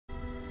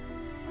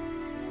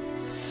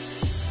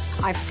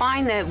I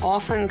find that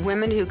often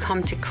women who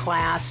come to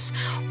class,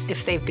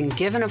 if they've been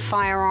given a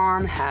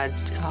firearm, had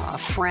a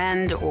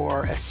friend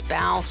or a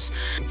spouse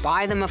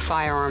buy them a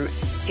firearm,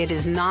 it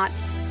is not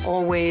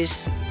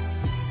always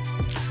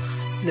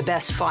the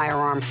best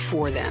firearm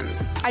for them.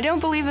 I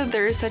don't believe that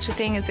there is such a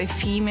thing as a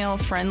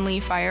female-friendly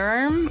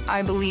firearm.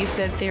 I believe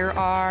that there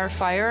are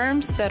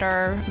firearms that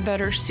are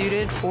better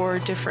suited for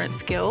different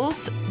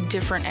skills,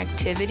 different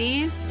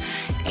activities,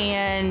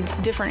 and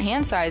different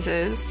hand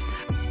sizes.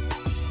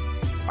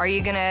 Are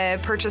you going to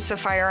purchase a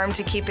firearm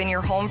to keep in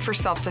your home for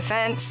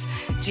self-defense?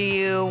 Do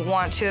you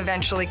want to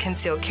eventually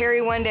conceal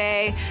carry one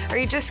day? Are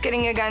you just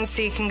getting a gun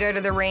so you can go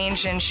to the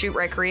range and shoot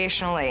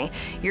recreationally?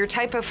 Your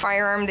type of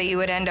firearm that you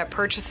would end up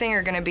purchasing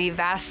are going to be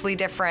vastly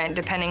different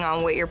depending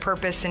on what your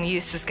purpose and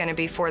use is going to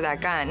be for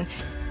that gun.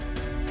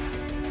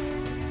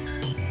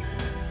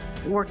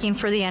 Working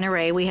for the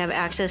NRA, we have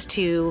access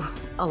to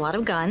a lot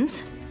of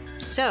guns.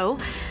 So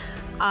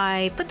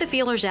I put the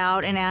feelers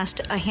out and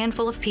asked a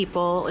handful of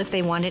people if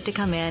they wanted to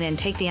come in and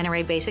take the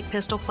NRA basic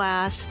pistol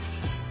class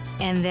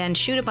and then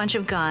shoot a bunch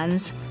of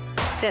guns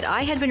that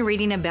I had been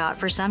reading about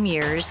for some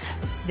years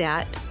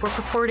that were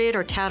purported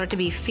or touted to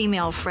be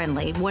female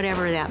friendly,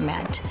 whatever that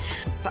meant.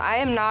 I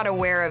am not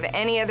aware of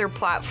any other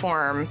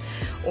platform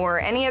or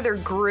any other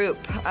group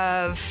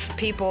of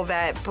people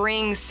that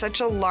brings such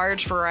a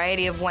large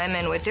variety of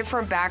women with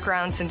different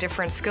backgrounds and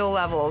different skill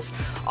levels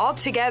all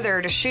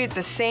together to shoot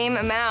the same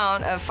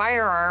amount of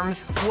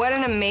firearms. What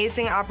an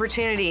amazing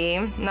opportunity,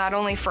 not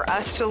only for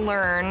us to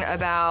learn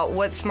about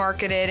what's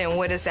marketed and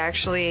what is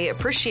actually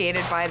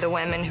appreciated by the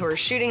women who are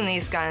shooting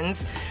these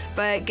guns,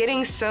 but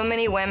getting so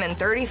many women,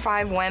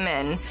 35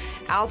 women,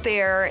 out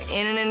there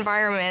in an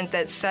environment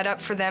that's set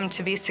up for them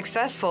to be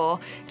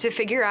successful to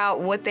figure out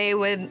what they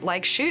would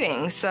like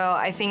shooting. So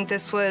I think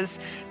this was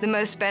the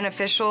most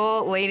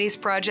beneficial ladies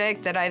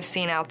project that I've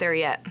seen out there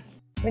yet.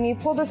 When you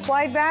pull the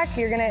slide back,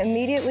 you're going to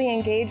immediately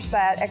engage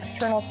that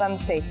external thumb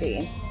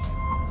safety.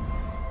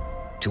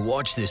 To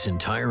watch this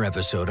entire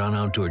episode on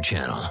Outdoor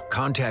Channel,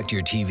 contact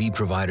your TV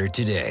provider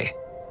today.